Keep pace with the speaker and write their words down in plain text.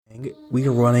Stalking. We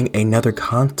are running another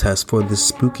contest for this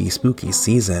spooky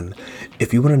season.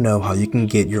 If you want to know how you can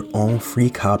get your own free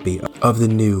copy of the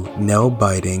new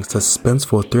nail-biting,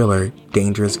 suspenseful thriller,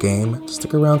 Dangerous Game,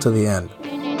 stick around to the end.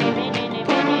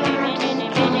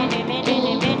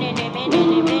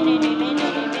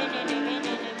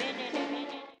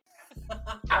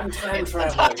 I'm time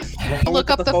traveling. Look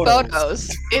up the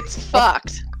photos. It's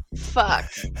fucked.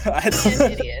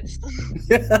 Idiots.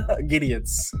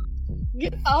 Idiots.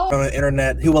 Oh. On the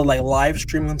internet, who will like live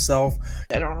stream himself.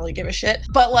 I don't really give a shit.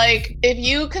 But like, if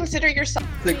you consider yourself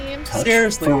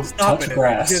seriously, stop it.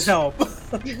 Grass. Get help.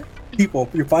 People,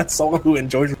 you find someone who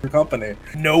enjoys your company.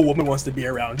 No woman wants to be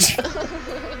around you.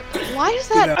 Why does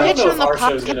that bitch on the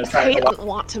podcast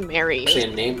want to marry you? Actually,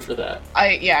 a name for that.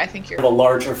 I think you're a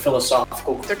larger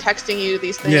philosophical. They're texting you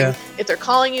these things. Yeah. If they're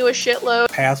calling you a shitload.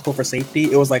 Passcode for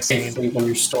safety. It was like saying when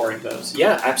you're storing those.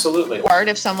 Yeah, absolutely. Or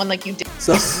if someone like you did.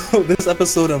 So this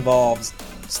episode involves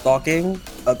stalking,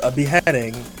 a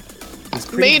beheading.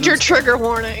 Major trigger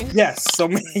warning. Yes. So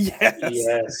yes.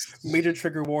 Yes. Major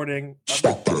trigger warning.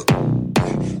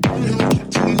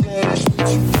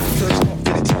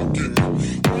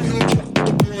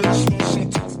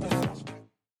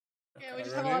 Yeah, we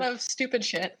just have a lot of stupid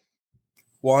shit.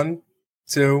 1,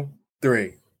 2,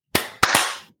 3.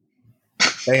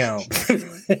 Damn.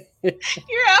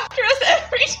 You're after us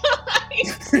every time.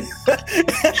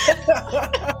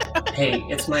 Hey,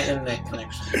 it's my internet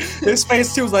connection. His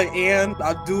face too was like, and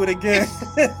I'll do it again.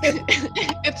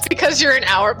 It's because you're an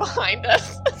hour behind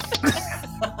us.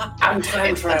 I'm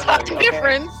time traveling. That's the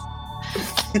difference.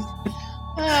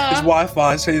 His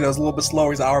Wi-Fi is a little bit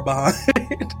slower. He's an hour behind.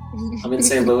 I'm in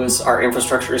St. Louis. Our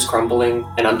infrastructure is crumbling,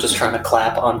 and I'm just trying to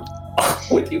clap on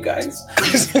with you guys. I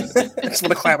just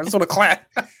want to clap.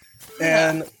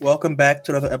 And welcome back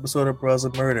to another episode of Bros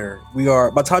of Murder. We are,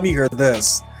 by the time you hear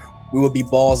this, we will be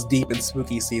balls deep in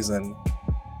spooky season.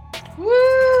 Woo!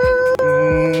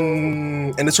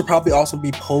 And this will probably also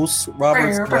be post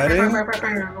Robert's wedding.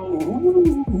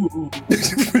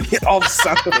 All the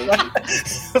sound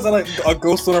effects. Was that like a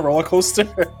ghost on a roller coaster?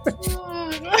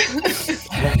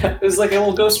 It was like a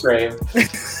little ghost rave.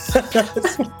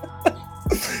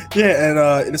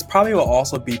 Yeah, and this probably will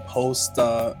also be post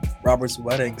Robert's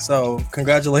wedding. So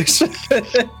congratulations,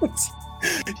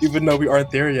 even though we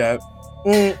aren't there yet.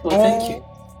 Well, thank you.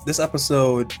 This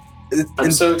episode,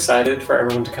 I'm so excited for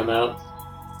everyone to come out.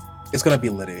 It's gonna be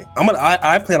litty.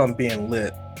 I plan on being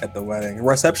lit at the wedding.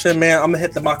 Reception, man, I'm gonna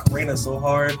hit the Macarena so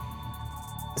hard.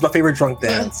 It's my favorite drunk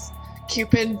dance.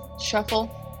 Cupid shuffle.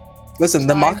 Listen,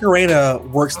 the Macarena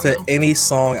works to any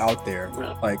song out there.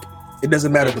 Yeah. Like, it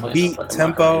doesn't matter the beat,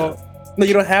 tempo. Macarena. No,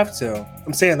 you don't have to.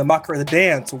 I'm saying the Macarena, the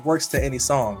dance works to any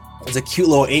song. It's a cute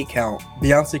little 8 count.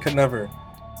 Beyonce could never.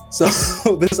 So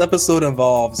this episode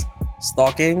involves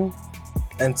stalking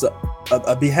and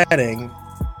a beheading.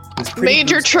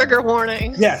 Major trigger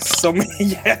warning. Yes. So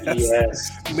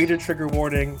Yes. Major trigger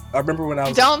warning. I remember when I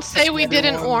was. Don't say we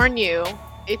didn't warn you.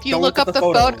 If you look up the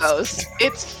photos,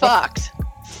 it's fucked.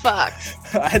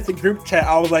 I had the group chat.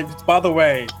 I was like, by the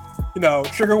way,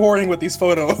 trigger warning with these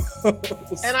photos.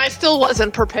 And I still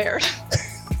wasn't prepared.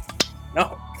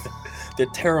 No, they're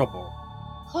terrible.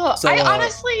 So,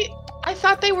 I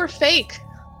thought they were fake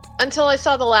until I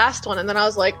saw the last one, and then I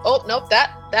was like, oh nope,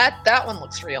 that one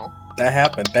looks real. That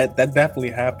happened. That definitely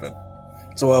happened.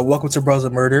 So welcome to Bros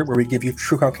of Murder, where we give you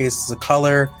true crime cases of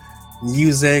color,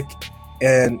 music,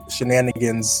 and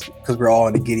shenanigans, because we're all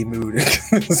in a giddy mood.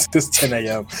 It's just 10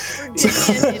 a.m.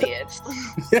 Idiots.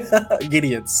 Yeah,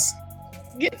 idiots.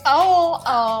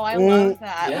 I love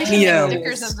that. Yeah. We should get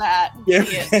stickers of that. Yeah,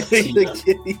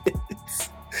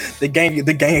 the gang of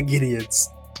idiots.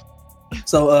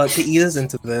 So to ease us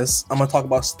into this, I'm gonna talk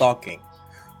about stalking.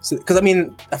 So, because I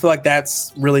feel like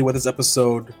that's really what this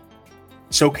episode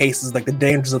showcases, like the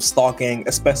dangers of stalking,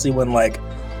 especially when like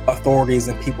authorities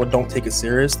and people don't take it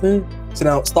seriously. So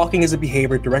now, stalking is a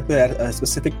behavior directed at a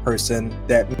specific person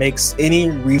that makes any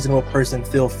reasonable person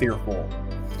feel fearful.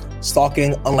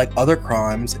 Stalking, unlike other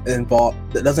crimes,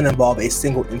 that doesn't involve a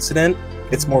single incident.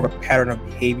 It's more of a pattern of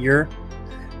behavior,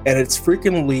 and it's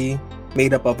frequently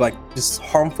made up of like just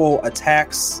harmful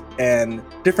attacks and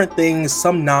different things,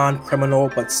 some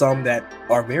non-criminal, but some that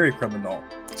are very criminal.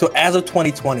 So as of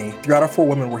 2020, 3 out of 4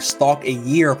 women were stalked a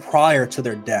year prior to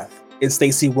their death. And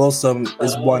Stacey Wilson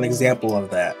is one example of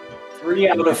that. 3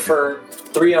 out of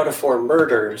 4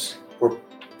 murders were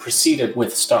preceded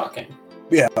with stalking.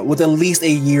 Yeah, with at least a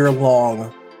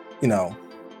year-long,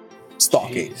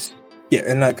 stalking. Jeez. Yeah,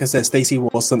 and like I said, Stacey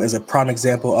Wilson is a prime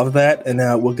example of that, and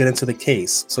we'll get into the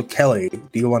case. So Kelly,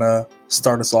 do you want to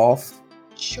start us off?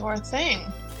 Sure thing.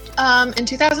 In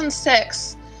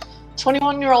 2006,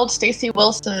 21-year-old Stacy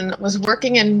Wilson was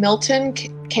working in Milton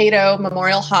Cato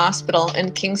Memorial Hospital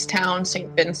in Kingstown,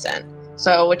 St. Vincent,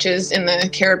 which is in the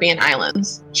Caribbean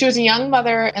islands. She was a young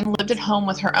mother and lived at home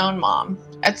with her own mom.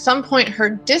 At some point, her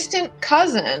distant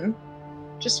cousin,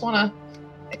 just want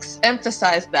to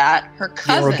emphasize that, her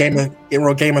cousin... It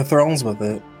wrote Game of Thrones with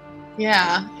it.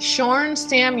 Yeah, Shorn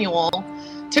Samuel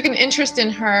took an interest in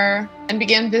her and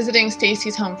began visiting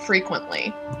Stacy's home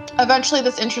frequently. Eventually,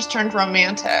 this interest turned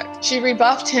romantic. She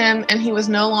rebuffed him, and he was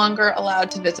no longer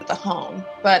allowed to visit the home.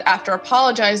 But after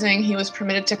apologizing, he was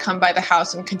permitted to come by the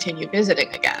house and continue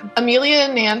visiting again. Amelia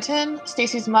Nanton,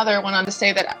 Stacy's mother, went on to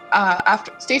say that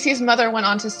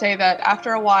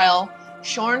after a while,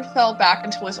 Shorn fell back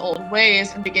into his old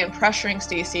ways and began pressuring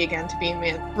Stacy again to be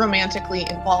romantically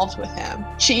involved with him.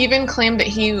 She even claimed that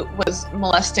he was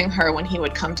molesting her when he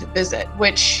would come to visit,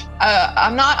 which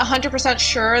I'm not 100%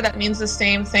 sure that means the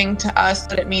same thing to us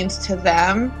that it means to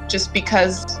them, just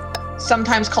because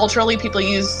sometimes culturally people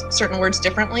use certain words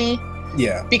differently.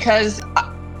 Yeah. Because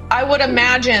I would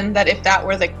imagine that if that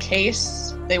were the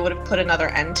case, they would have put another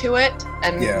end to it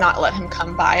and not let him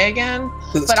come by again.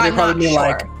 But I'm not sure.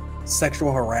 Like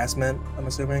sexual harassment, I'm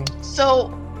assuming. So,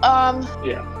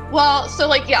 well, so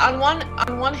like, on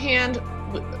one hand,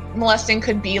 molesting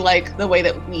could be like the way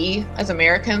that we as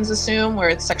Americans assume, where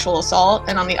it's sexual assault,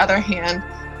 and on the other hand,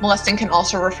 molesting can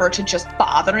also refer to just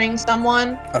bothering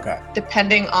someone. Okay.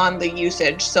 Depending on the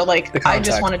usage. So like, I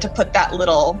just wanted to put that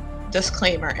little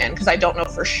disclaimer in because I don't know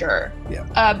for sure.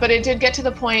 Yeah. But it did get to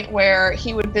the point where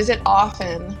he would visit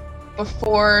often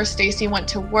before Stacy went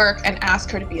to work and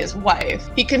asked her to be his wife.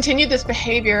 He continued this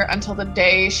behavior until the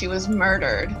day she was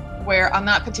murdered, where on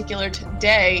that particular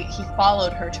day, he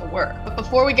followed her to work. But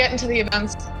before we get into the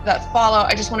events that follow,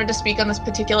 I just wanted to speak on this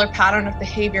particular pattern of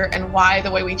behavior and why the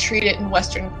way we treat it in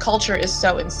Western culture is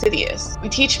so insidious. We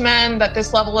teach men that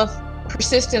this level of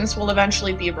persistence will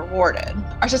eventually be rewarded.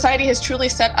 Our society has truly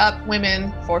set up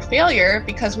women for failure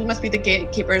because we must be the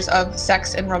gatekeepers of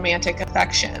sex and romantic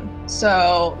affection.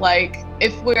 So, like,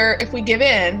 if we give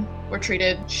in, we're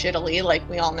treated shittily, like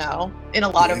we all know, in a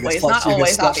lot of ways. Not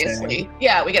always, obviously.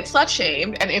 Yeah, we get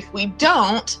slut-shamed, and if we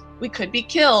don't, we could be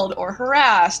killed or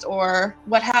harassed or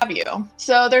what have you.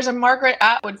 So there's a Margaret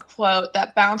Atwood quote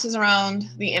that bounces around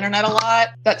the internet a lot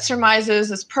that surmises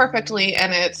this perfectly,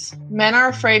 and it's, men are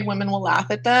afraid women will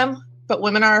laugh at them, but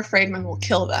women are afraid men will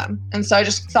kill them. And so I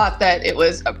just thought that it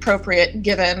was appropriate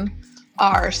given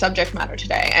our subject matter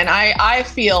today. And I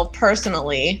feel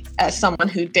personally, as someone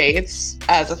who dates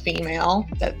as a female,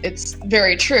 that it's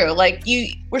very true. Like,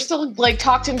 we're still like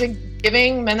talked into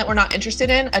giving men that we're not interested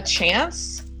in a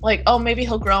chance. Like, oh, maybe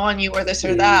he'll grow on you or this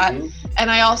or that.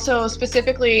 And I also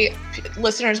specifically,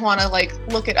 listeners want to like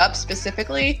look it up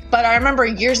specifically. But I remember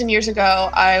years and years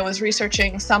ago, I was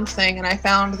researching something and I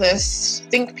found this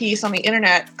think piece on the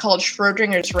internet called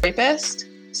Schrodinger's Rapist.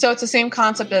 So it's the same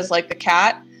concept as like the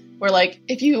cat, where like,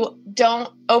 if you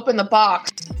don't open the box,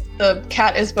 the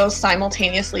cat is both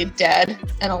simultaneously dead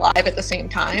and alive at the same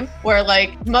time. Where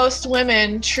like most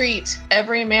women treat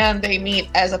every man they meet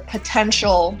as a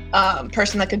potential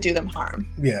person that could do them harm.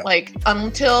 Yeah. Like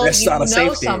until you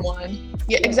know someone.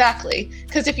 Yeah, exactly.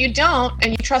 Because if you don't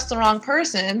and you trust the wrong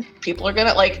person, people are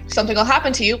gonna like, something will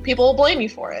happen to you. People will blame you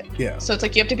for it. Yeah. So it's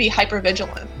like you have to be hyper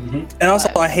vigilant. And also,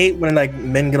 I hate when like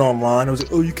men get online. It was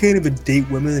like, oh, you can't even date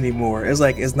women anymore. It's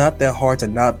like, it's not that hard to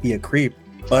not be a creep.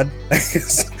 But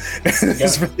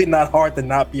it's really not hard to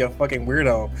not be a fucking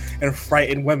weirdo and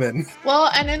frighten women. Well,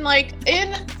 and in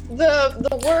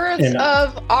the words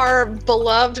of our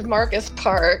beloved Marcus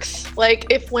Parks, like,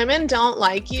 if women don't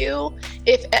like you,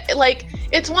 if like,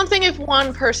 it's one thing if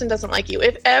one person doesn't like you.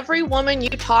 If every woman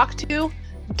you talk to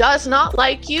does not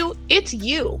like you, it's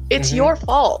you. It's your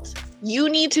fault. You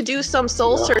need to do some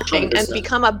soul searching 100%. And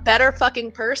become a better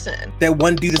fucking person. That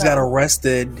one dude just got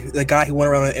arrested. The guy who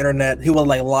went around the internet, he would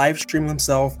like live stream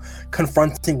himself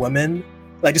confronting women,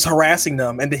 like just harassing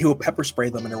them, and then he would pepper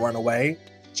spray them and then run away.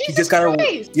 Jesus he just got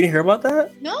Christ. You didn't hear about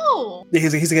that? No.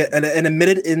 He's like an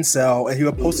admitted incel, and he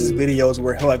would post his videos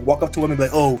where he'll like walk up to women and be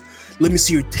like, oh, let me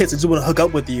see your tits, I just want to hook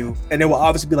up with you. And they will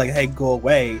obviously be like, hey, go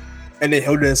away. And then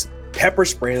he'll just pepper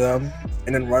spray them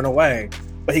and then run away.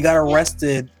 But he got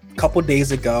arrested a couple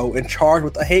days ago and charged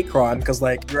with a hate crime because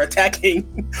like, you're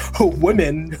attacking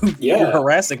women who you're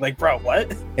harassing. Like, bro,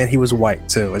 what? And he was white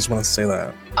too. I just want to say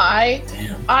that. I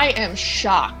am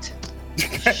shocked.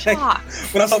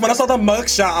 When I saw the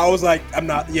mugshot, I was like, I'm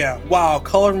not. Yeah, wow,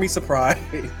 color me surprised.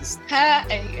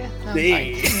 Hey,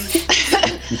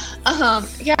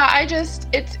 I just,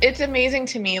 it's amazing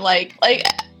to me, like,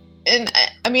 and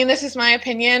I mean, this is my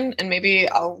opinion, and maybe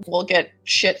we'll get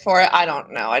shit for it. I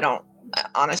don't know. I don't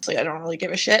honestly, I don't really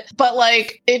give a shit. But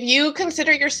like, if you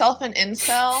consider yourself an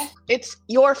incel, it's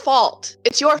your fault.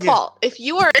 It's your fault. If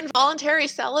you are involuntary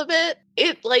celibate,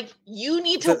 you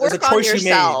need to work on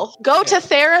yourself. Go to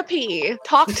therapy.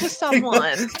 Talk to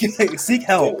someone. Seek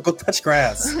help. Go touch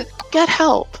grass. Get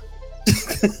help.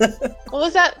 What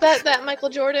was that Michael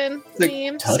Jordan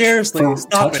meme? Seriously,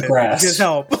 stop it. Grass. Get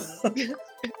help.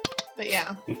 But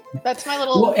yeah, that's my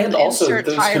little and also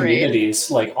those tirade. communities,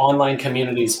 like online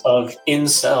communities of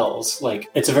incels, like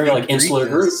it's a very like insular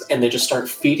group, and they just start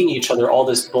feeding each other all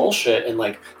this bullshit and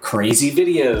like crazy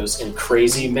videos and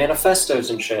crazy manifestos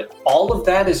and shit. All of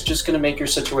that is just going to make your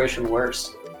situation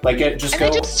worse. Like they just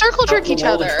circle jerk each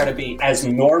other. Try to be as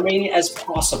normy as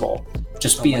possible.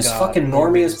 Just be as fucking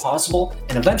normy as possible,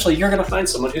 and eventually you're going to find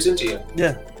someone who's into you.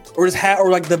 Yeah. Or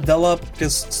just develop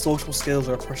just social skills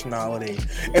or personality,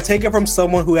 and take it from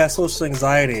someone who has social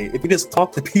anxiety. If you just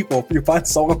talk to people, you find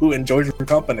someone who enjoys your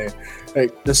company.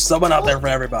 Like there's someone out there for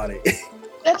everybody.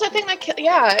 That's the thing that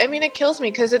it kills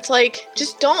me because it's like,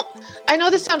 just don't. I know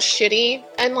this sounds shitty,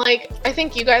 and like I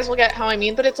think you guys will get how I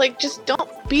mean, but it's like, just don't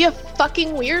be a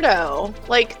fucking weirdo.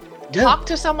 Like. Talk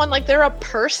to someone like they're a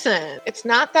person. It's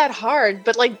not that hard.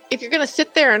 But like, if you're gonna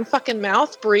sit there and fucking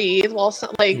mouth breathe while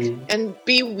and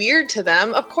be weird to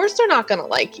them, of course they're not gonna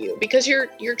like you because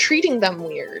you're treating them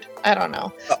weird. I don't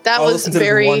know. That was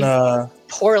very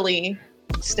poorly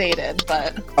stated.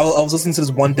 But I was listening to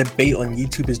this one debate on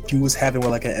YouTube this dude was having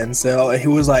with like an incel, and he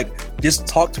was like, just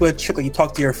talk to a chick like you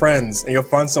talk to your friends, and you'll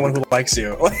find someone who likes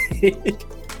you.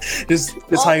 Just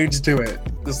how you just do it.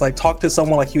 Just like talk to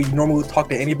someone like you normally would talk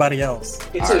to anybody else.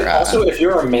 Also, if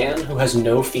you're a man who has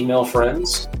no female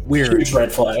friends, weird. Huge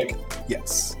red flag.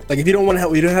 Yes. Like if you don't want to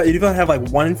have, you don't have like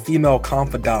one female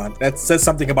confidant, that says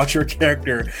something about your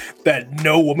character that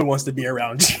no woman wants to be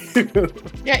around you.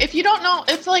 Yeah, if you don't know,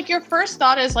 it's like your first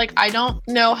thought is like, I don't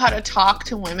know how to talk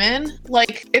to women.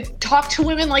 Like talk to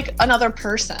women like another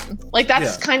person. Like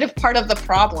that's kind of part of the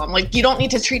problem. Like you don't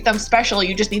need to treat them special.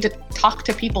 You just need to talk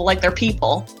to people like they're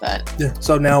people. But yeah.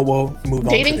 So now we'll move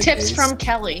on. Dating tips from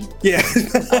Kelly. Yeah.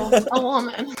 A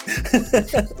woman.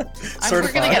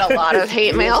 We're gonna get a lot of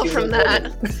hate mail from that.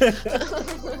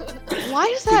 Why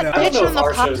is that bitch in the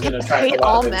podcast hate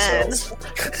all men?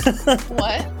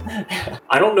 What?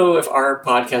 I don't know if our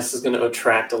podcast is going to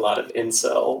attract a lot of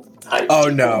incel type. Oh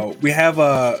people. No, we have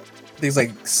things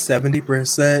like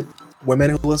 70%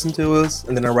 women who listen to us,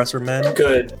 and then the rest are men.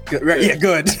 Good. Right? Yeah,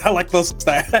 good. I like those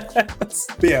stats.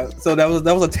 But yeah, so that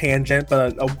was a tangent,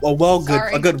 but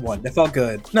a good one. It felt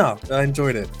good. No, I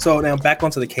enjoyed it. So now back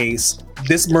onto the case.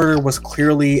 This murder was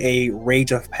clearly a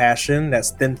rage of passion that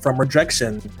stemmed from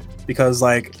rejection, because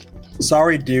like,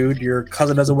 sorry, dude, your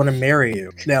cousin doesn't want to marry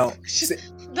you. Now,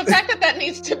 the fact that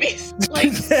needs to be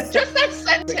like just that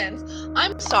sentence.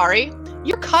 I'm sorry.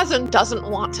 Your cousin doesn't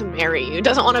want to marry you,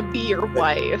 doesn't want to be your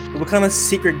wife. What kind of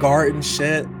secret garden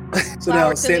shit? So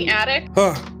flowers in the attic?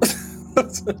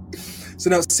 So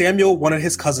now Samuel wanted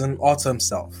his cousin all to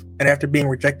himself. And after being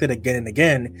rejected again and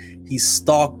again, he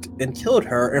stalked and killed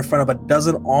her in front of a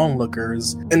dozen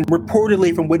onlookers. And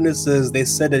reportedly from witnesses, they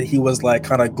said that he was like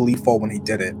kind of gleeful when he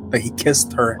did it. Like he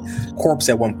kissed her corpse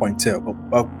at one point too.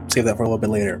 I'll save that for a little bit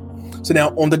later. So now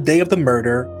on the day of the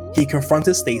murder, he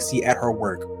confronted Stacy at her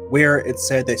work, where it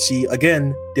said that she,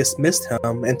 again, dismissed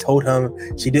him and told him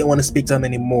she didn't want to speak to him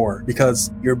anymore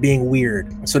because you're being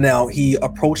weird. So now he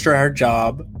approached her at her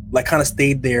job, like kind of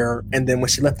stayed there, and then when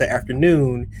she left that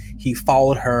afternoon, he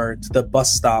followed her to the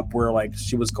bus stop where like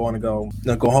she was going to go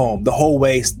home. The whole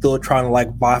way still trying to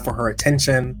like vie for her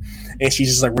attention, and she's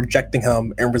just like rejecting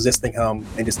him and resisting him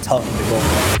and just telling him to go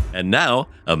home. And now,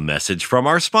 a message from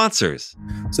our sponsors.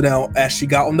 So now, as she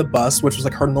got on the bus, which was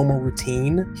like her normal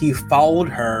routine, he followed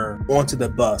her onto the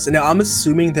bus. And now I'm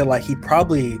assuming that like he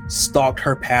probably stalked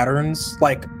her patterns,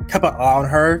 like kept an eye on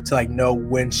her to like know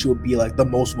when she would be like the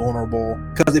most vulnerable.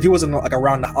 Because if he wasn't like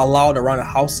allowed around the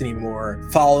house anymore,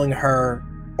 following her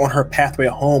on her pathway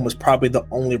home was probably the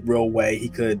only real way he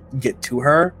could get to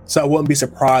her. So I wouldn't be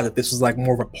surprised if this was like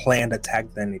more of a planned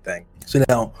attack than anything. So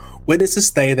now, witnesses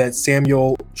say that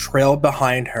Samuel trailed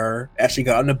behind her as she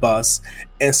got on the bus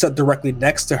and sat directly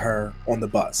next to her on the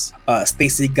bus.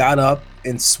 Stacy got up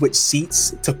and switched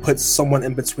seats to put someone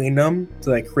in between them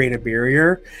to like create a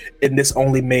barrier, and this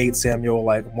only made Samuel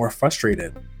like more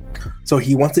frustrated. So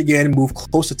he once again moved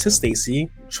closer to Stacy,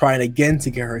 trying again to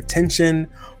get her attention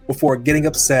before getting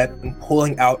upset and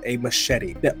pulling out a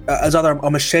machete. It's either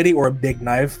a machete or a big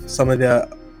knife. Some of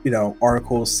the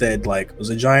articles said like it was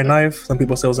a giant knife. Some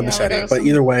people said it was a machete. Like but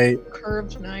either way,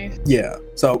 curved knife. Yeah.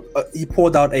 So he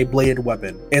pulled out a bladed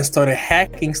weapon and started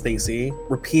hacking Stacy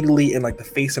repeatedly in like the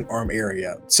face and arm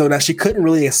area. So now she couldn't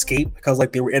really escape because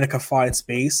like they were in a confined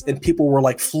space and people were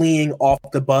like fleeing off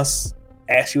the bus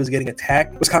as she was getting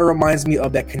attacked. Which kind of reminds me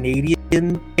of that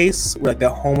Canadian case where like the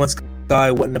homeless guy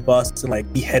went in the bus and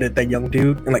like beheaded that young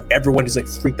dude and like everyone just like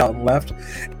freaked out and left.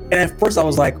 And at first I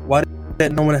was like, why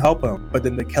did no one help him? But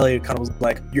then the Kelly kind of was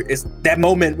like, that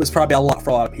moment was probably a lot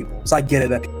for a lot of people. So I get it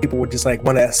that people would just like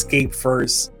want to escape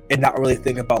first and not really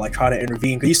think about like trying to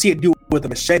intervene. Because you see a dude with a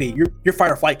machete, your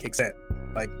fight or flight kicks in.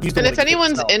 Like, and if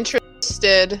anyone's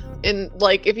interested in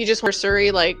like, if you just were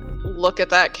Surrey, like look at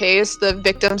that case. The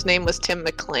victim's name was Tim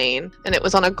McLean, and it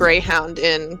was on a Greyhound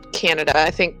in Canada,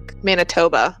 I think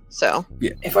Manitoba. So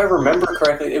yeah, if I remember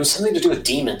correctly, it was something to do with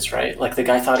demons, right? Like the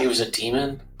guy thought he was a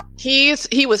demon. He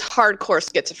was hardcore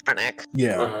schizophrenic.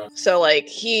 Yeah. So like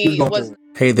he was.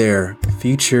 Hey there,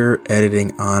 future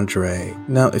editing Andre.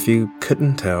 Now, if you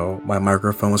couldn't tell, my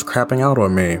microphone was crapping out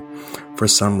on me for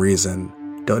some reason.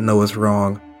 Don't know what's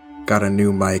wrong. Got a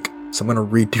new mic. So I'm gonna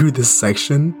redo this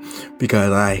section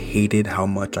because I hated how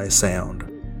much I sound.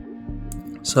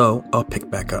 So I'll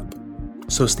pick back up.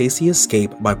 So Stacy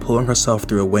escaped by pulling herself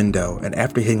through a window, and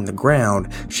after hitting the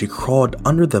ground, she crawled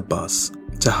under the bus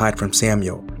to hide from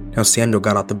Samuel. Now Samuel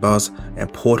got out the bus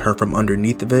and pulled her from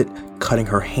underneath of it, cutting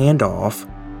her hand off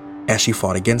as she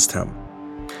fought against him.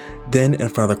 Then, in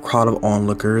front of the crowd of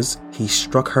onlookers, he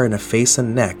struck her in the face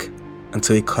and neck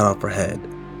until he cut off her head.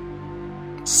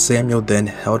 Samuel then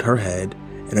held her head,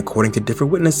 and according to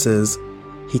different witnesses,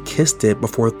 he kissed it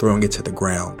before throwing it to the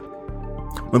ground.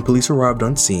 When police arrived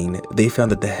on scene, they found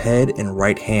that the head and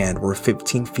right hand were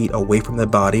 15 feet away from the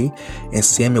body, and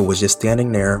Samuel was just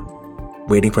standing there,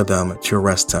 waiting for them to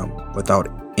arrest him without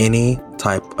any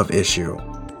type of issue.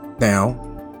 Now,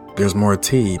 there's more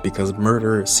tea because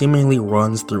murder seemingly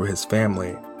runs through his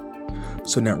family.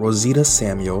 So now Rosita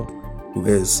Samuel, who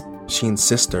is Sheen's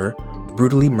sister,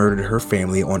 brutally murdered her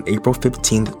family on April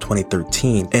 15th,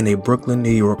 2013 in a Brooklyn, New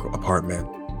York apartment.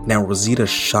 Now Rosita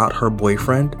shot her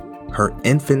boyfriend, her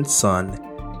infant son,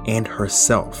 and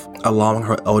herself, allowing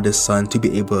her eldest son to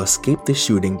be able to escape the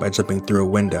shooting by jumping through a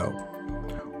window.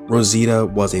 Rosita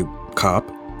was a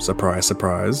cop, surprise,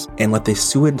 surprise, and left a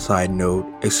suicide note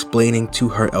explaining to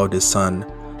her eldest son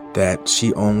that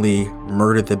she only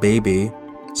murdered the baby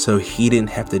so he didn't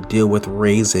have to deal with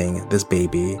raising this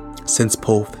baby since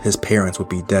both his parents would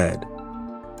be dead.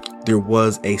 There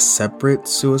was a separate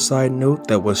suicide note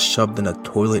that was shoved in a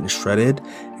toilet and shredded.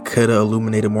 It could have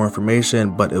illuminated more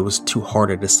information, but it was too hard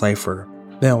to decipher.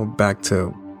 Now back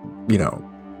to,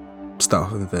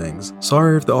 stuff and things.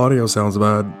 Sorry if the audio sounds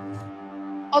bad.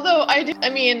 Although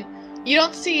you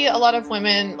don't see a lot of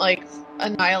women like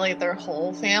annihilate their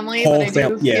whole family, but I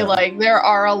do feel like there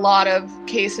are a lot of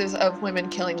cases of women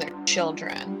killing their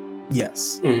children.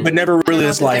 Yes, but never really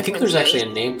is like. I think there's actually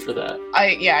a name for that.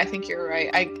 I think you're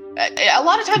right. A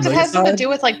lot of times it has something to do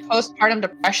with like postpartum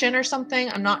depression or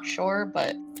something. I'm not sure,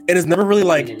 but it is never really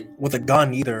like with a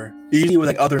gun either. Usually with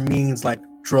like other means like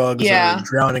drugs or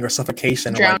drowning or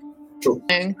suffocation.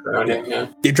 Drowning, yeah.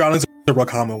 Drowning's a real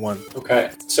common one. Okay,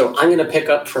 so I'm going to pick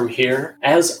up from here.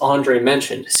 As Andre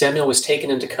mentioned, Samuel was taken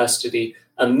into custody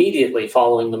immediately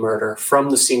following the murder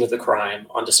from the scene of the crime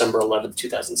on December 11th,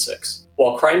 2006.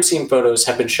 While crime scene photos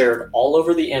have been shared all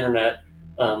over the internet,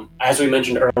 as we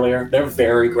mentioned earlier, they're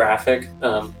very graphic.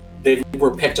 They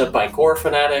were picked up by gore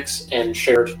fanatics and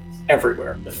shared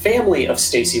everywhere. The family of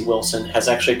Stacy Wilson has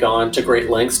actually gone to great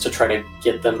lengths to try to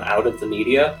get them out of the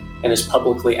media and has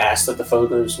publicly asked that the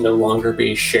photos no longer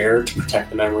be shared to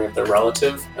protect the memory of their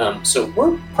relative. So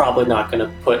we're probably not going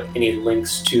to put any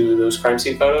links to those crime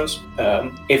scene photos.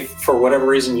 If for whatever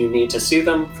reason you need to see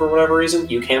them, for whatever reason,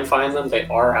 you can find them. They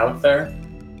are out there.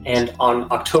 And on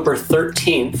October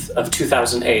 13th of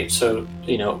 2008, so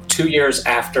 2 years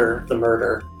after the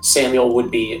murder, Samuel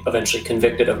would be eventually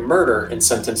convicted of murder and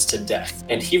sentenced to death.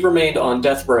 And he remained on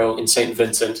death row in St.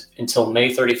 Vincent until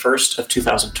May 31st of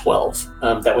 2012.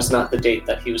 That was not the date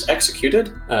that he was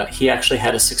executed. He actually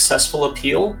had a successful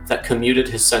appeal that commuted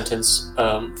his sentence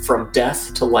from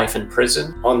death to life in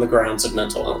prison on the grounds of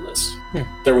mental illness.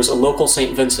 There was a local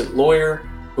St. Vincent lawyer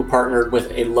who partnered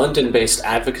with a London-based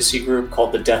advocacy group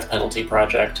called the Death Penalty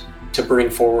Project to bring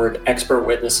forward expert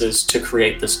witnesses to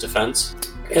create this defense.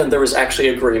 And there was actually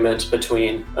agreement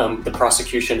between the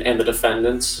prosecution and the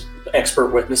defendants, expert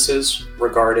witnesses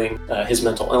regarding his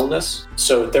mental illness.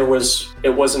 So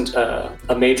it wasn't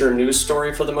a major news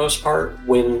story for the most part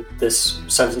when this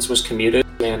sentence was commuted.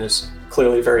 The man is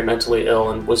clearly very mentally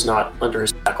ill and was not under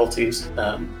his faculties.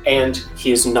 And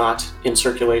he is not in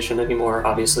circulation anymore.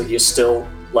 Obviously, he is still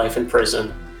life in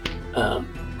prison.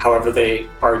 However, they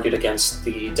argued against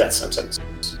the death sentence.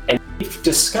 And we've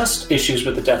discussed issues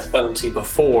with the death penalty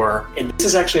before, and this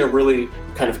is actually a really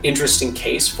kind of interesting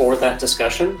case for that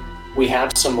discussion. We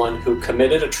have someone who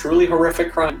committed a truly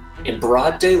horrific crime in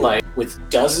broad daylight with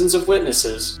dozens of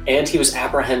witnesses, and he was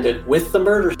apprehended with the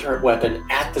murder weapon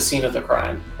at the scene of the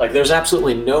crime. Like, there's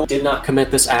absolutely did not commit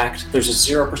this act. There's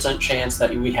a 0% chance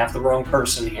that we have the wrong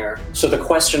person here. So the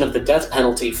question of the death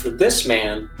penalty for this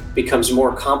man becomes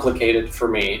more complicated for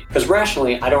me, because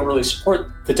rationally, I don't really support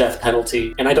the death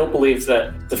penalty, and I don't believe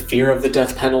that the fear of the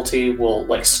death penalty will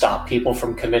stop people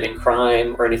from committing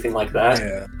crime or anything like that.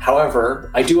 Yeah. However,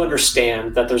 I do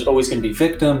understand that there's always going to be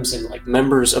victims and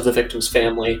members of the victim's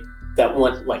family that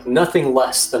want nothing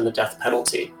less than the death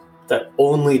penalty, that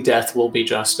only death will be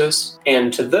justice.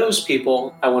 And to those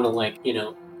people, I want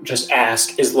to just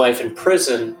ask, is life in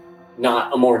prison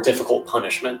not a more difficult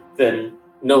punishment than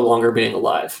no longer being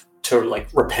alive? To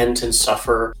repent and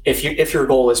suffer. If your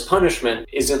goal is punishment,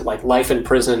 isn't life in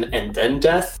prison and then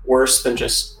death worse than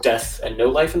just death and no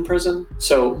life in prison?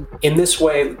 So in this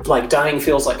way, dying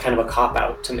feels like kind of a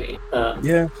cop-out to me.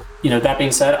 Yeah. That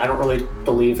being said, I don't really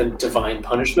believe in divine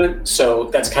punishment, so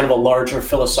that's kind of a larger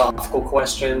philosophical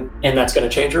question, and that's going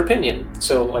to change your opinion.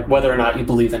 So, whether or not you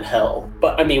believe in hell.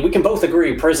 But, I mean, we can both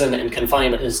agree prison and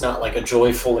confinement is not a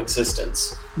joyful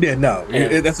existence. Yeah, no,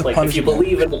 And, that's a punishment. If you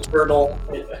believe in eternal,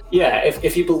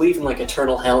 if you believe in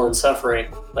eternal hell and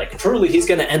suffering, truly he's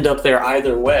going to end up there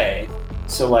either way.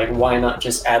 So why not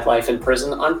just add life in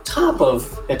prison on top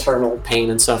of eternal pain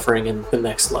and suffering in the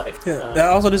next life? Yeah, I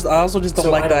also just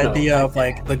don't like the idea of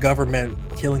the government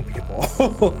killing people.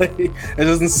 It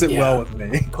doesn't sit well with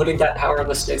me. Putting that power in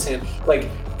the state's hand,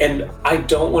 and I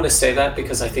don't want to say that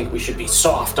because I think we should be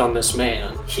soft on this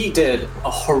man. He did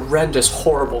a horrendous,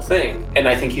 horrible thing, and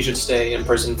I think he should stay in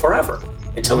prison forever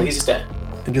until he's dead.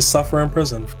 And just suffer in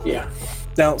prison. Yeah.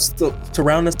 Now, to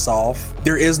round this off,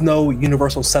 there is no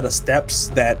universal set of steps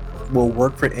that will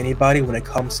work for anybody when it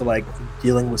comes to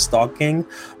dealing with stalking,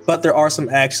 but there are some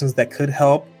actions that could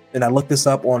help. And I looked this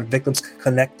up on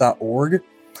victimsconnect.org.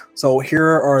 So here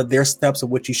are their steps of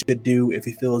what you should do if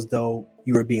you feel as though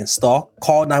you are being stalked.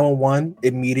 Call 911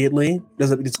 immediately.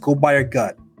 Just go by your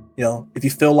gut. If you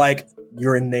feel like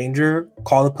you're in danger,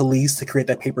 call the police to create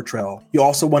that paper trail. You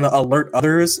also want to alert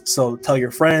others. So tell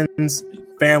your friends,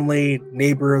 family,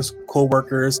 neighbors,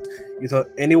 co-workers,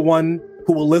 anyone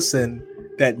who will listen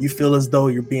that you feel as though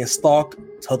you're being stalked,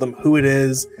 tell them who it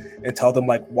is and tell them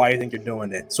why you think you're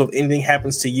doing it. So if anything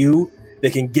happens to you,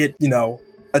 they can get,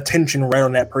 attention right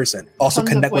on that person. Also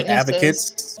connect with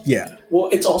advocates. Yeah. Well,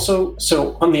 it's also,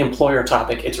 so on the employer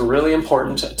topic, it's really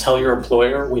important to tell your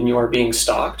employer when you are being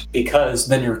stalked, because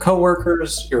then your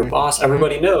coworkers, your boss,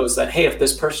 everybody knows that, hey, if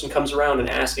this person comes around and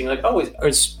asking oh,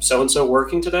 is so-and-so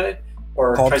working today?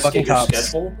 Or tries to get your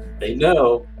schedule, they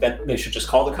know that they should just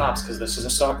call the cops because this is a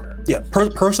stalker. Yeah,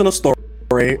 personal story.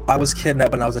 I was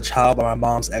kidnapped when I was a child by my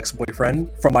mom's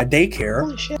ex-boyfriend from my daycare.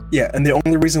 Holy shit. Yeah, and the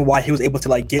only reason why he was able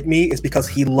to get me is because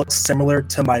he looked similar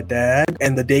to my dad,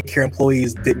 and the daycare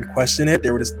employees didn't question it.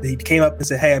 He came up and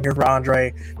said, "Hey, I'm here for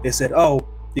Andre." They said, "Oh,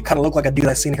 you kind of look like a dude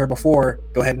I've seen here before.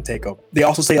 Go ahead and take him." They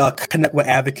also say connect with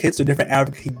advocates or different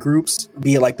advocate groups,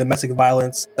 be it domestic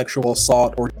violence, sexual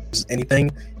assault, or just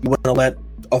anything. You want to let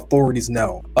authorities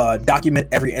know. Document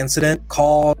every incident,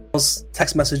 calls,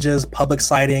 text messages, public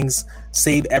sightings,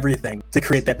 save everything to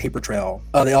create that paper trail.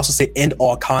 They also say end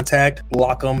all contact,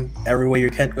 block them every way you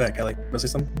can. Go ahead, Kelly. Want to say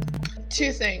something?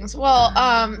 Two things. Well,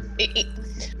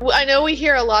 I know we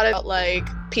hear a lot about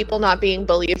people not being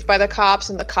believed by the cops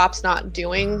and the cops not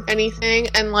doing anything,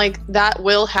 and that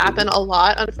will happen a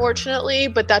lot, unfortunately,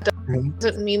 but that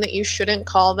doesn't mean that you shouldn't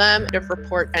call them and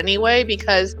report anyway,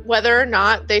 because whether or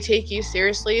not they take you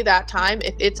seriously that time,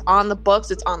 if it's on the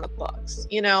books, it's on the books.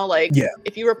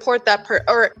 If you report that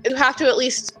or you have to at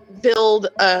least build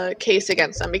a case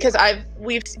against them, because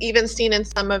we've even seen in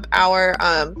some of our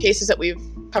cases that we've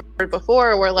covered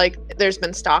before where there's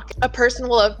been stalking. A person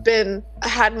will have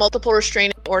had multiple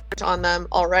restraining orders on them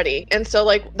already, and so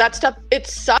that stuff, it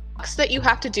sucks that you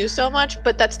have to do so much,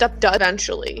 but that stuff does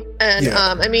eventually. And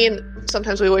I mean,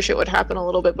 sometimes we wish it would happen a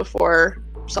little bit before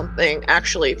something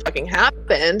actually fucking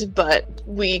happened, but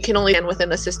we can only end within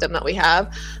the system that we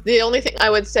have. The only thing I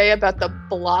would say about the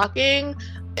blocking,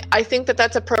 I think that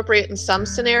that's appropriate in some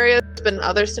scenarios, but in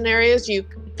other scenarios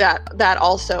that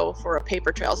also for a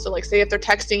paper trail. So say if they're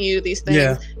texting you these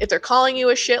things, if they're calling you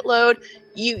a shitload,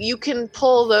 you can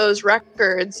pull those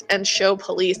records and show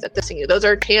police that this thing. Those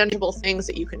are tangible things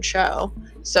that you can show.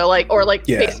 So like, or like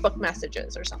Yeah. Facebook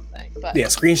messages or something. But Yeah,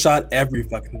 screenshot every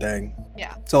fucking thing.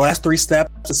 Yeah. So last 3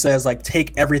 steps, it says like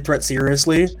take every threat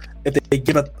seriously. If they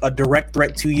give a direct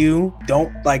threat to you,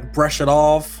 don't like brush it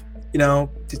off. You know,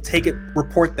 to take it,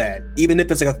 report that, even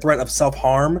if it's like a threat of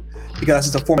self-harm, because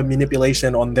it's a form of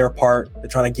manipulation on their part. They're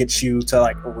trying to get you to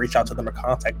like reach out to them or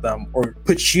contact them or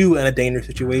put you in a dangerous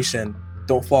situation.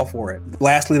 Don't fall for it.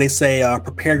 Lastly, they say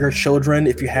prepare your children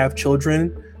if you have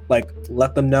children. Like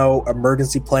let them know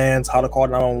emergency plans, how to call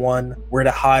 911, where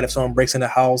to hide if someone breaks in the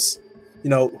house. You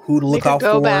know, who to look Make a out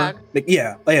go for. bag. Like,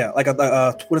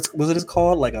 like what is it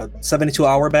called? Like a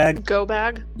 72-hour bag. Go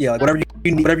bag. Yeah, like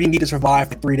whatever you need to survive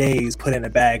for 3 days, put in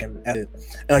a bag and edit.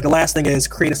 And like the last thing is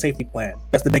create a safety plan.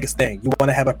 That's the biggest thing. You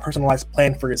want to have a personalized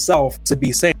plan for yourself to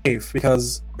be safe,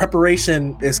 because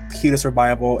preparation is key to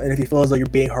survival. And if you feel as though you're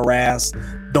being harassed,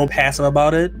 don't passive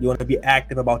about it. You want to be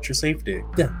active about your safety.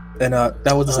 Yeah, and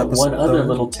that was this episode. One other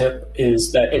little tip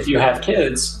is that if you have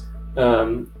kids,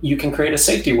 you can create a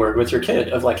safety word with your kid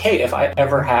of like, hey, if I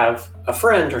ever have a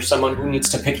friend or someone who needs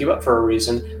to pick you up for a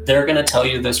reason, they're going to tell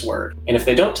you this word. And if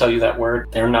they don't tell you that word,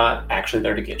 they're not actually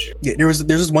there to get you. Yeah, there's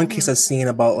this one case I've seen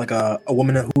about like a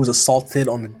woman who was assaulted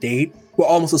on a date. Well,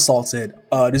 almost assaulted.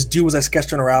 This dude was like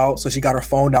sketching her out, so she got her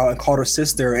phone out and called her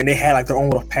sister, and they had like their own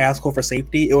little passcode for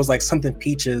safety. It was like something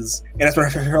Peaches, and that's when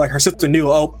her sister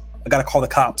knew, oh, I gotta call the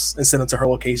cops and send them to her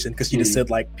location because she just said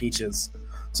like Peaches.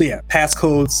 So yeah,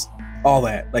 passcodes, all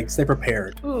that. Like, stay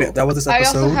prepared. Yeah, that was this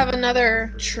episode. I also have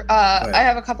another. I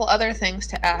have a couple other things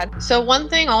to add. So one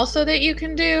thing also that you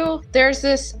can do. There's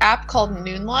this app called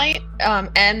Noonlight.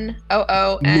 Noon.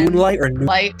 Moonlight or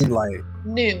Light. Moonlight?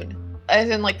 Noon, as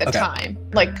in like the time,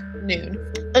 like noon.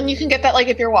 And you can get that like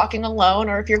if you're walking alone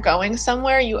or if you're going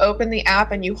somewhere, you open the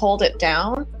app and you hold it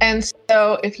down. And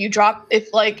so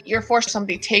if like you're forced,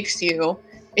 somebody takes you.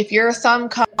 If your thumb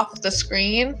comes off the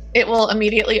screen, it will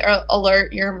immediately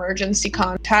alert your emergency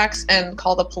contacts and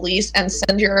call the police and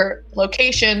send your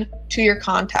location to your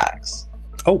contacts.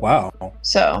 Oh, wow.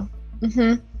 So,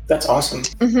 That's awesome.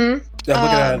 Yeah, I'm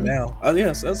looking at it now. Oh,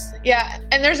 yes. Yeah,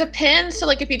 and there's a pin, so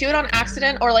like if you do it on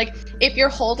accident or like if you're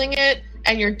holding it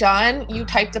and you're done, you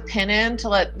type the pin in to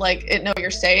let like it know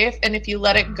you're safe. And if you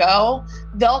let it go,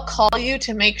 they'll call you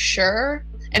to make sure.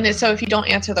 And then, so if you don't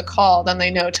answer the call, then they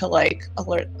know to like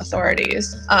alert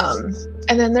authorities.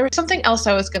 And then there was something else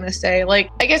I was going to say. Like,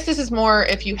 I guess this is more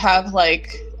if you have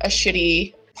like a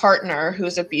shitty partner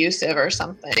who's abusive or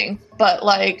something. But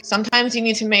like sometimes you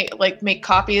need to make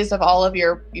copies of all of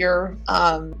your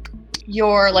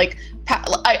like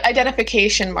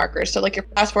identification markers. So like your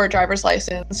passport, driver's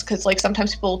license, because like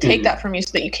sometimes people will take that from you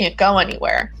so that you can't go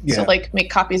anywhere. Yeah. So like make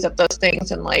copies of those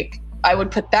things and like I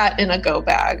would put that in a go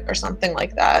bag or something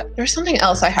like that. There's something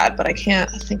else I had, but I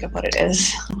can't think of what it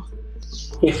is.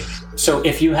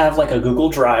 If you have like a Google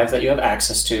Drive that you have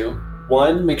access to,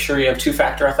 one, make sure you have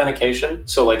 2-factor authentication.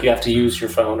 So like you have to use your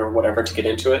phone or whatever to get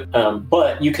into it.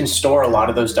 But you can store a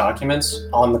lot of those documents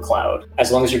on the cloud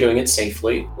as long as you're doing it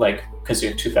safely, like because you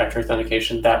have 2-factor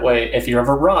authentication. That way, if you're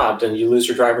ever robbed and you lose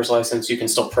your driver's license, you can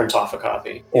still print off a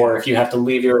copy. Or if you have to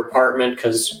leave your apartment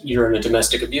because you're in a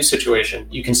domestic abuse situation,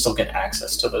 you can still get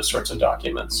access to those sorts of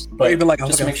documents. But even like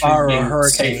just a make fire sure or a you're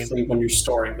hurricane safely when you're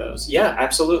storing those. Yeah,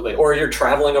 absolutely. Or you're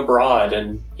traveling abroad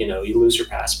and you lose your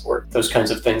passport. Those kinds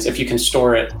of things. If you can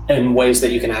store it in ways that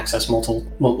you can access multiple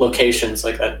locations,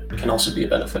 like that can also be a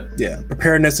benefit. Yeah,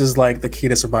 preparedness is like the key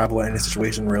to survival in any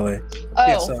situation, really. Oh,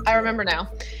 yeah, so. I remember now.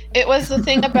 It was the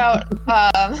thing about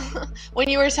when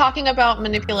you were talking about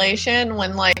manipulation,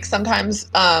 when like sometimes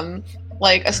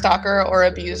like a stalker or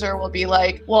abuser will be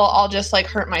like, well, I'll just like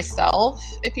hurt myself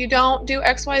if you don't do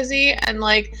XYZ. And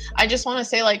like, I just want to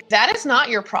say like, that is not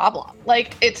your problem.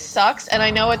 Like it sucks. And I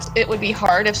know it would be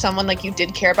hard if someone like you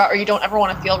did care about, or you don't ever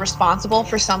want to feel responsible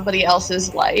for somebody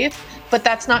else's life, but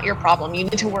that's not your problem. You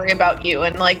need to worry about you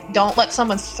and like, don't let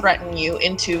someone threaten you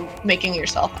into making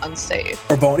yourself unsafe.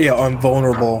 Or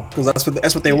vulnerable, because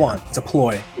that's what they want. It's a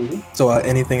ploy. Mm-hmm. So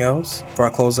anything else before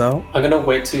I close out? I'm going to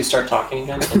wait till you start talking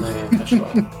again and then I'm going to catch you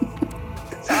up.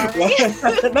 Sorry.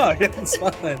 No, it's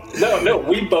fine. No,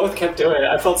 we both kept doing it.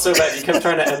 I felt so bad. You kept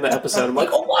trying to end the episode. I'm like,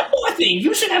 oh, one more thing.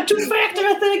 You should have 2-factor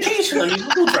authentication on your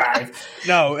Google Drive.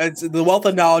 No, it's the wealth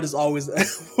of knowledge is always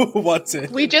wanted.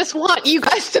 We just want you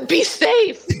guys to be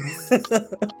safe.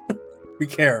 We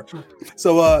care.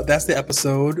 So that's the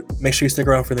episode. Make sure you stick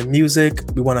around for the music.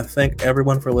 We want to thank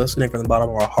everyone for listening from the bottom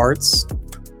of our hearts.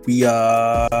 We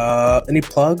any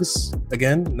plugs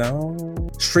again? No.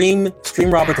 Stream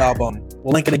Robert's album.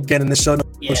 We'll link it again in the show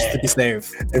notes to be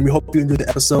safe. And we hope you enjoyed the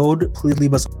episode. Please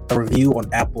leave us a review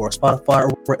on Apple or Spotify or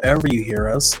wherever you hear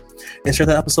us, and share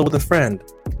that episode with a friend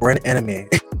or an enemy.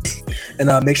 And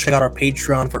make sure to check out our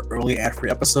Patreon for early ad-free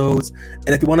episodes. And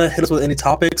if you want to hit us with any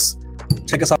topics,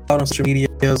 check us out on social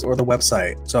medias or the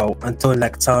website. So until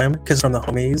next time, kisses from the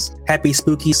homies. Happy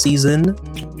spooky season.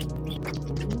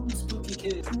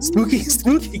 Spooky,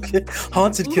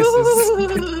 haunted kisses.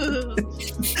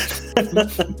 Get a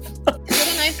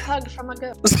nice hug from a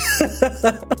ghost.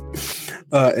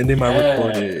 Ending my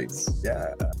recording.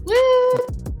 Yeah. Woo!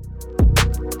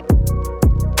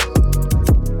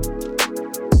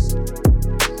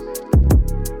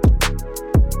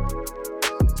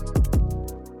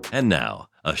 And now,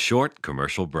 a short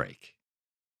commercial break.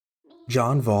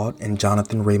 John Vaught and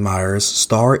Jonathan Ray Myers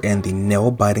star in the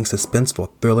nail-biting suspenseful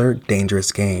thriller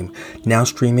Dangerous Game, now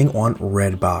streaming on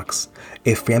Redbox.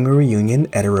 A family reunion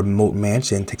at a remote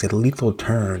mansion takes a lethal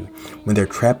turn when they're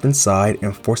trapped inside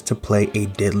and forced to play a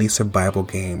deadly survival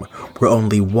game where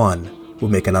only one will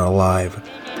make it out alive.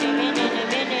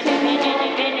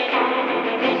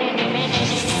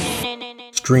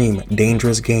 Stream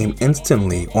Dangerous Game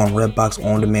instantly on Redbox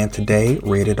On Demand today,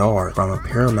 rated R, from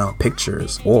Paramount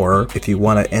Pictures. Or, if you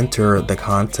want to enter the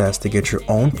contest to get your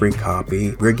own free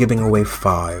copy, we're giving away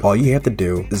 5. All you have to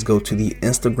do is go to the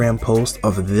Instagram post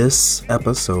of this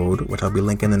episode, which I'll be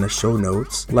linking in the show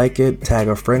notes, like it, tag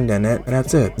a friend in it, and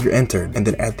that's it. You're entered. And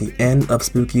then at the end of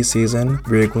spooky season,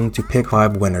 we're going to pick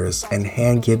 5 winners and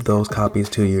hand give those copies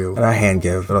to you. Not hand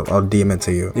give, but I'll DM it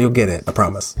to you. You'll get it, I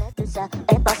promise.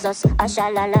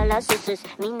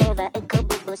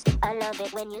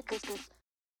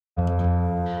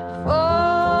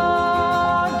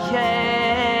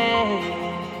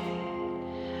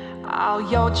 All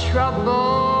your troubles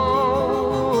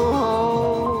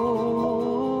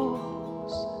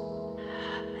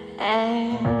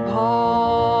and pour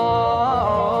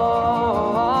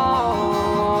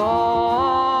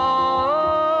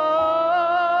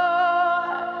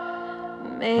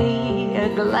me a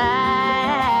glass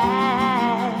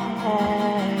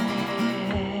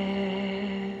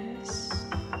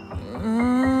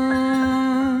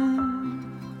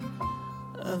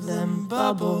of them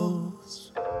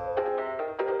bubbles.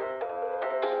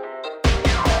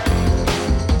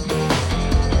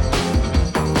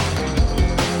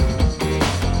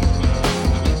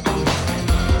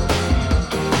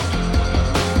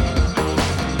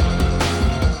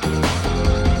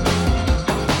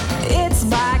 It's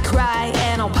my cry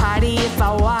and I'll party if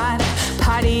I want,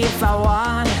 party if I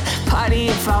want, party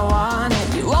if I want.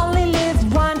 You only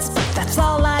live once, but that's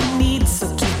all I need, so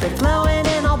keep it flowing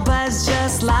and I'll buzz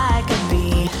just like a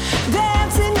bee.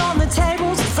 Dancing on the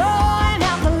tables, throwing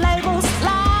out the labels.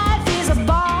 Life is a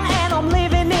ball and I'm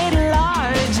living it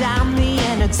large. I'm the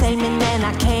entertainment and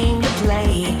I came to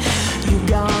play. You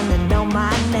gonna know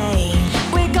my name.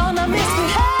 We're gonna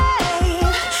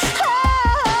misbehave.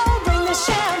 Oh, bring the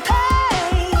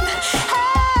champagne.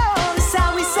 Oh, this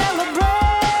how we celebrate.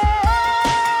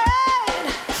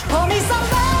 Pour me some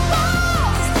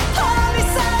bubbles. Pour me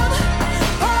some.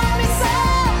 Pour me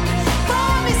some.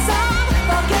 Pour me some.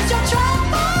 Forget your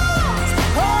troubles.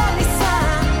 Pour me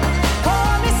some.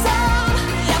 Pour me some.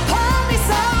 Yeah, pour me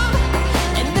some.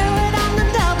 And do it on the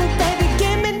double, baby.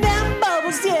 Give me them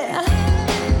bubbles, yeah.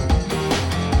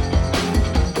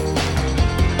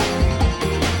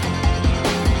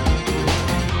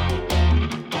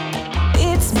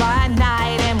 It's my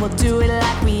night and we'll do it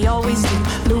like we always do.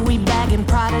 Louis bag and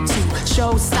Prada too.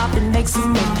 Show stopping next to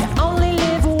me. You only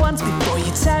live once before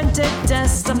you turn to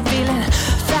dust.